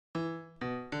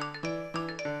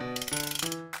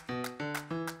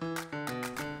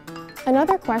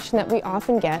Another question that we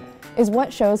often get is,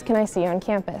 what shows can I see on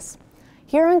campus?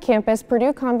 Here on campus,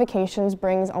 Purdue Convocations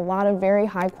brings a lot of very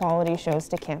high-quality shows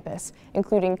to campus,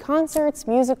 including concerts,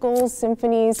 musicals,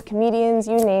 symphonies, comedians,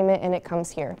 you name it, and it comes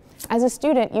here. As a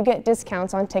student, you get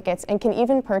discounts on tickets and can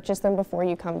even purchase them before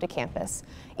you come to campus.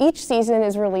 Each season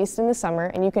is released in the summer,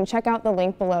 and you can check out the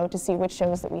link below to see which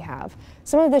shows that we have.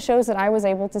 Some of the shows that I was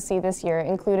able to see this year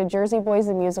included Jersey Boys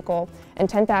the Musical and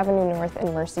 10th Avenue North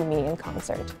and Mercy Me in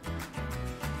concert.